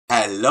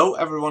Hello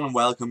everyone and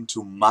welcome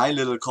to my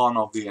little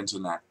corner of the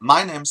internet.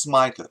 My name's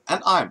Michael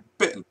and I'm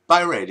bitten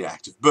by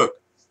radioactive Berg.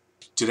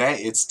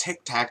 Today it's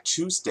Tic Tac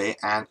Tuesday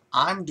and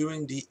I'm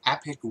doing the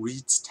Epic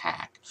Reads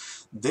tag.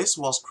 This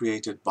was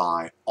created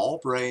by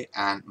Aubrey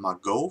and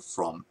Margot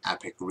from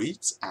Epic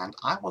Reads and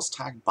I was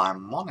tagged by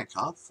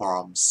Monica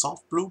from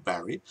Soft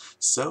Blueberry,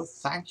 so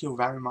thank you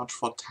very much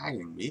for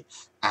tagging me.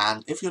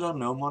 And if you don't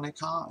know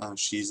Monica,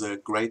 she's a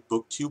great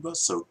booktuber,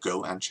 so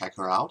go and check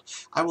her out.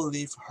 I will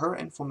leave her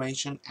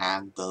information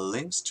and the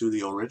links to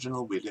the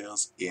original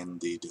videos in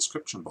the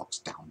description box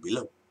down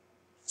below.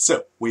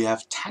 So, we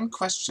have 10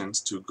 questions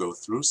to go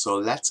through, so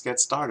let's get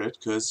started,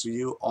 because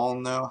you all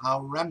know how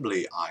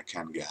rambly I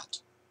can get.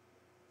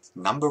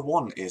 Number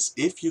 1 is,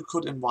 if you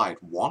could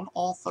invite one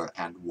author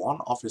and one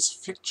of his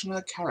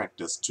fictional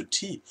characters to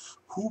tea,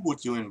 who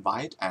would you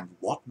invite and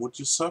what would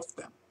you serve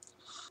them?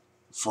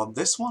 For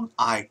this one,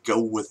 I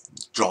go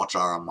with George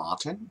R.R.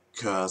 Martin,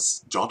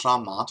 because George R.R.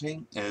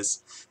 Martin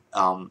is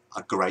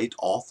a great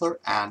author,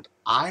 and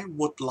I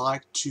would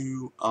like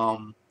to,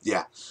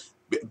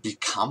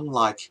 become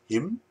like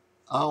him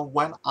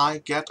when I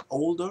get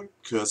older,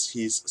 because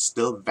he's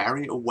still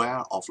very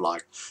aware of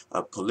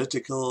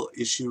political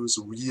issues,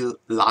 real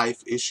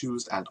life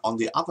issues, and on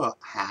the other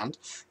hand,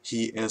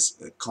 he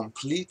is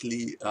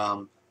completely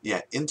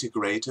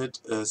integrated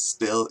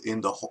still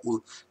in the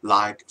whole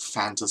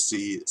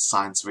fantasy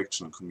science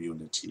fiction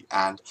community,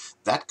 and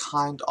that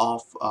kind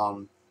of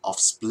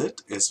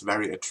split is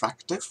very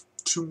attractive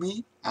to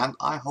me, and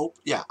I hope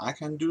I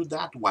can do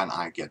that when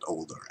I get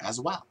older as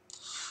well.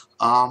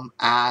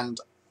 And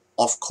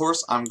of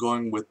course I'm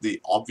going with the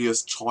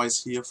obvious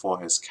choice here for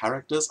his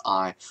characters.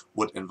 I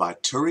would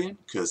invite Tyrion,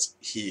 because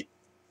he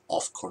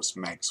of course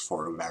makes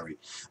for a very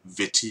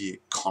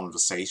witty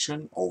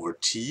conversation over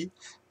tea.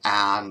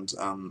 And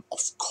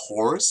of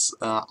course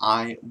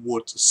I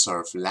would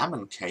serve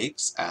lemon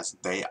cakes, as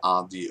they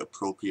are the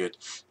appropriate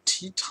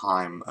tea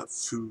time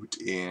food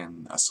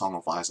in A Song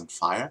of Ice and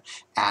Fire.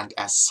 And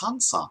as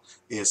Sansa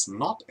is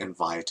not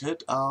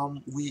invited,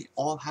 we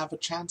all have a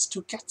chance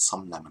to get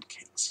some lemon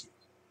cakes here.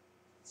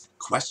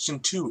 Question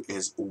 2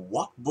 is,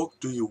 what book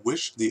do you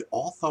wish the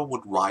author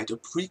would write a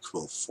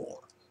prequel for?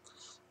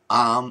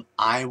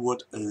 I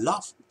would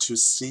love to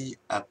see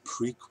a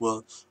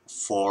prequel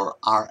for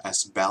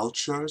R.S.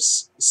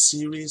 Belcher's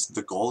series,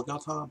 the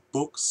Golgotha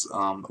books,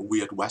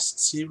 Weird West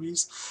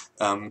series,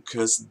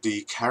 because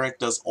the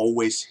characters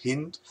always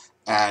hint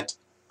at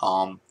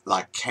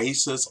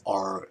cases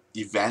or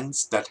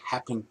events that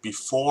happened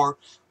before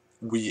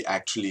we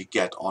actually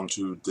get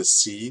onto the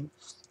scene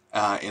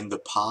in the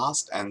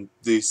past, and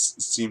these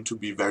seem to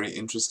be very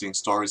interesting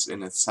stories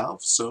in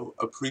itself, so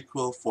a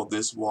prequel for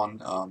this one,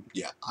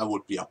 I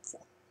would be up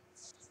for.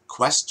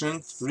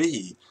 Question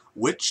 3.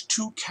 Which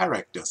two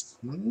characters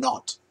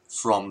not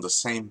from the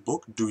same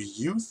book do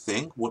you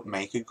think would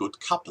make a good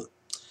couple?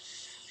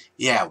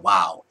 Yeah,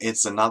 wow,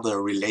 it's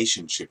another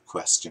relationship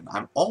question.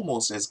 I'm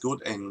almost as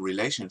good in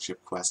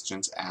relationship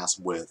questions as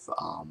with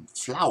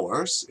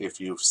flowers, if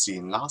you've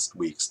seen last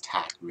week's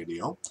tag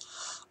video.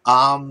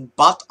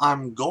 But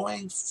I'm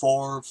going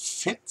for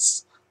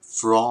Fitz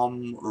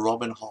from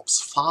Robin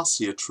Hobb's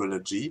Farseer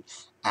trilogy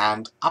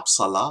and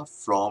Uppsala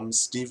from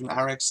Stephen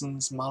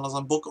Erickson's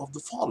Malazan Book of the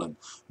Fallen.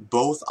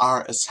 Both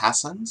are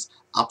assassins,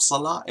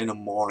 Uppsala in a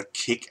more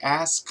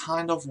kick-ass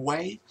kind of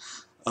way,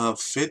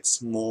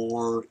 Fitz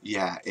more,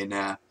 in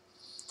a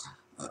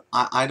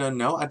I don't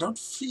know, I don't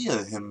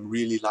feel him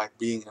really like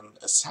being an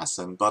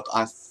assassin, but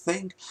I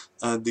think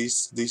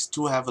these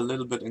two have a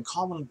little bit in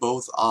common.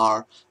 Both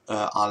are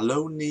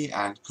lonely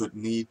and could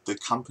need the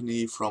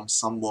company from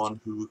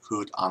someone who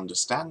could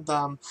understand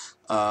them.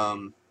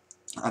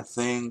 I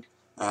think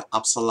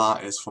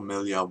Uppsala is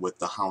familiar with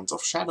the Hounds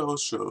of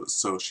Shadows,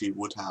 so she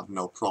would have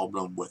no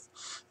problem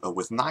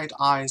with Night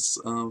Eyes,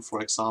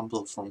 for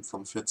example, from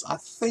Fitz. I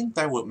think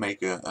they would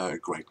make a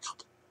great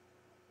couple.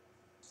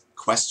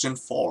 Question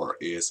 4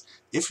 is,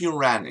 if you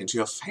ran into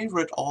your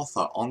favorite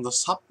author on the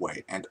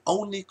subway and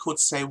only could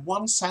say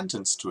one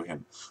sentence to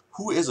him,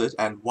 who is it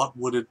and what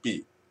would it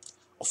be?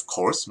 Of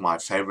course, my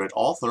favorite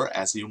author,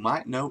 as you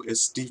might know, is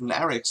Stephen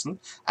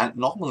Erickson, and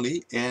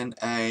normally in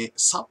a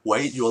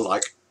subway you're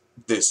like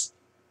this.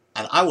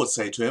 And I would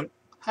say to him,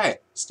 hey,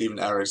 Stephen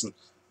Erickson,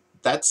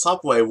 that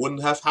subway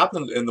wouldn't have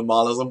happened in the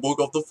Malazan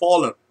Book of the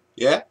Fallen,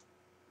 yeah?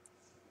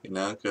 You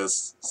know,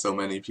 because so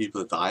many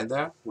people died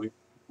there, we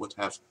would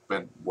have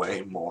been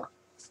way more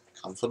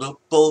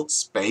comfortable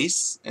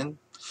space in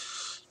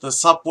the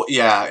subway.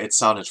 Yeah, it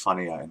sounded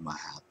funnier in my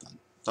head then.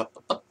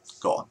 But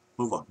go on,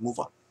 move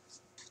on.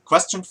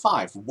 Question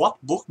 5. What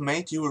book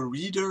made you a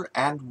reader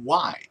and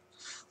why?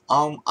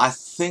 I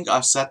think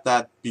I've said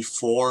that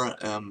before.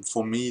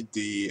 For me,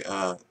 the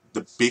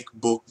the big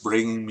book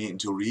bringing me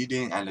into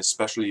reading, and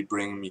especially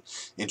bringing me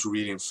into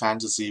reading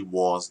fantasy,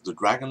 was the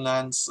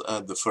Dragonlance,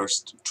 the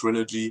first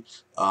trilogy,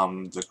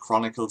 the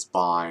Chronicles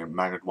by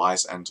Margaret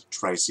Weiss and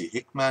Tracy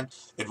Hickman.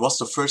 It was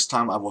the first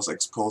time I was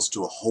exposed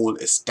to a whole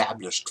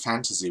established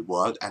fantasy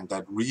world, and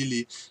that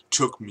really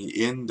took me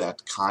in.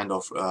 That kind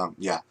of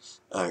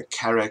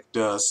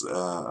characters,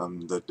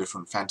 the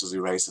different fantasy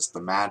races,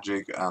 the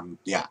magic,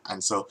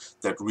 and so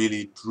that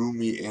really drew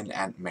me in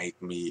and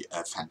made me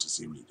a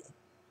fantasy reader.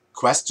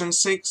 Question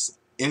 6.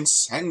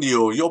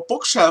 Incendio, your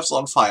bookshelf's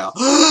on fire.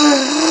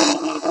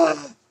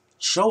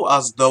 Show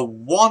us the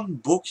one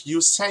book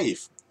you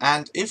save.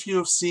 And if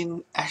you've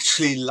seen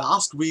actually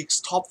last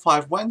week's Top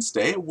 5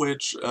 Wednesday,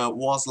 which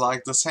was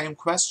like the same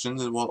question,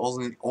 it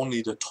was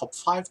only the top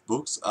 5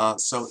 books.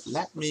 So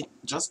let me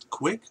just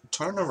quick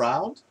turn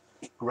around,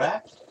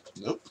 grab,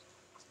 nope,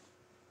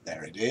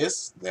 there it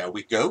is, there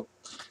we go.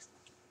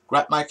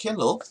 Grab my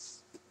Kindle.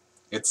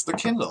 It's the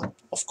Kindle,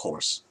 of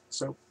course.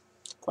 So,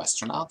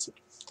 question answered.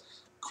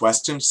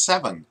 Question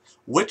 7.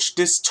 Which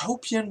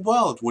dystopian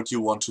world would you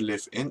want to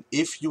live in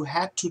if you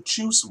had to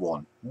choose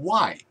one?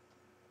 Why?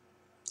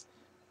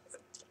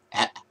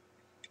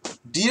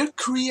 Dear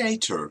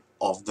creator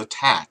of the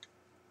tag,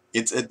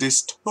 it's a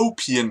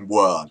dystopian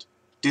world.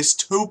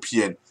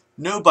 Dystopian.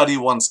 Nobody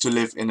wants to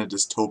live in a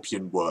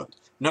dystopian world.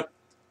 No.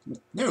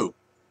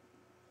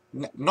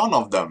 None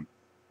of them.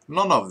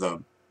 None of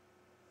them.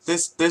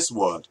 This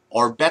world,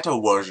 or better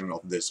version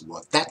of this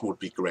world, that would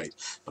be great.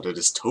 But a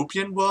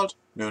dystopian world?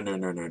 No, no,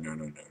 no, no, no,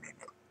 no, no, no,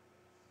 no.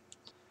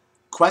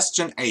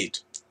 Question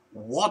 8.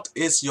 What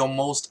is your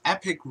most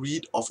epic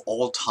read of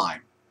all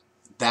time?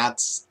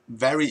 That's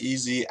very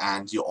easy,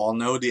 and you all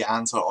know the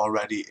answer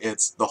already.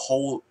 It's the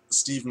whole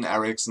Stephen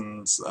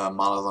Erickson's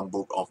marathon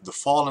book of The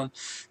Fallen,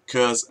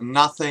 because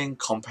nothing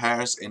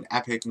compares in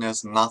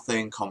epicness,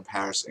 nothing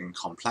compares in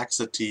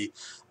complexity.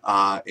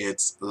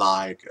 It's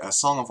like a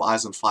Song of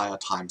Ice and Fire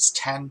times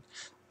 10.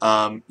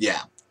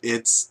 Yeah,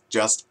 it's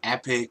just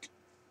epic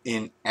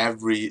in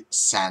every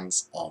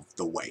sense of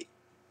the way.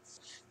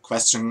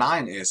 Question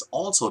 9 is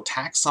also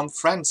tag some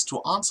friends to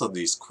answer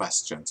these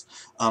questions.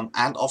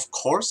 And of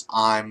course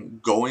I'm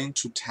going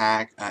to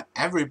tag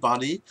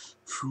everybody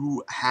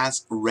who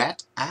has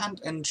read and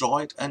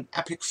enjoyed an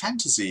epic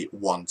fantasy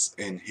once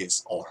in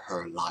his or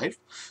her life.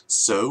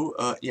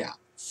 So yeah,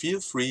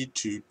 feel free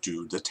to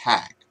do the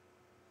tag.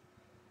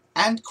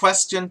 And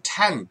question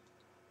 10.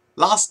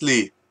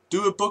 Lastly,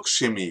 do a book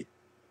shimmy.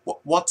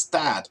 What's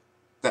that?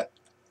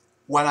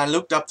 When I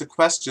looked up the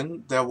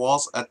question, there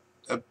was a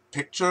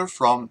picture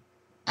from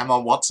Emma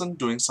Watson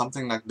doing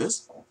something like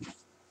this.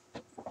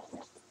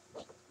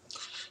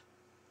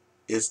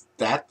 Is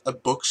that a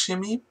book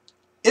shimmy?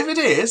 If it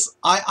is,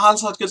 I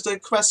answered the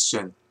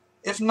question.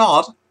 If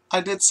not,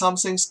 I did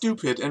something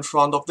stupid in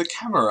front of the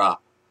camera.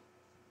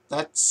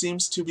 That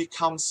seems to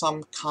become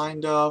some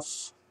kind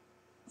of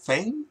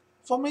thing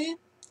for me.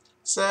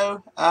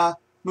 So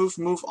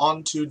move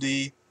on to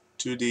the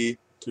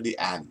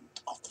end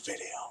of the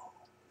video.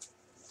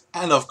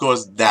 And of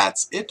course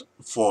that's it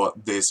for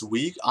this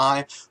week.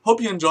 I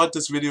hope you enjoyed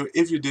this video.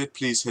 If you did,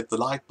 please hit the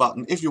like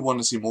button. If you want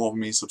to see more of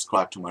me,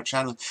 subscribe to my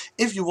channel.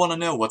 If you want to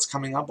know what's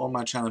coming up on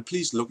my channel,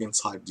 please look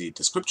inside the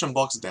description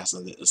box. There's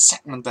a little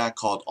segment there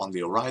called On the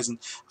Horizon.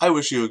 I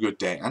wish you a good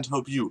day and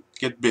hope you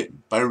get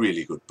bitten by a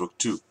really good book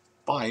too.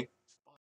 Bye!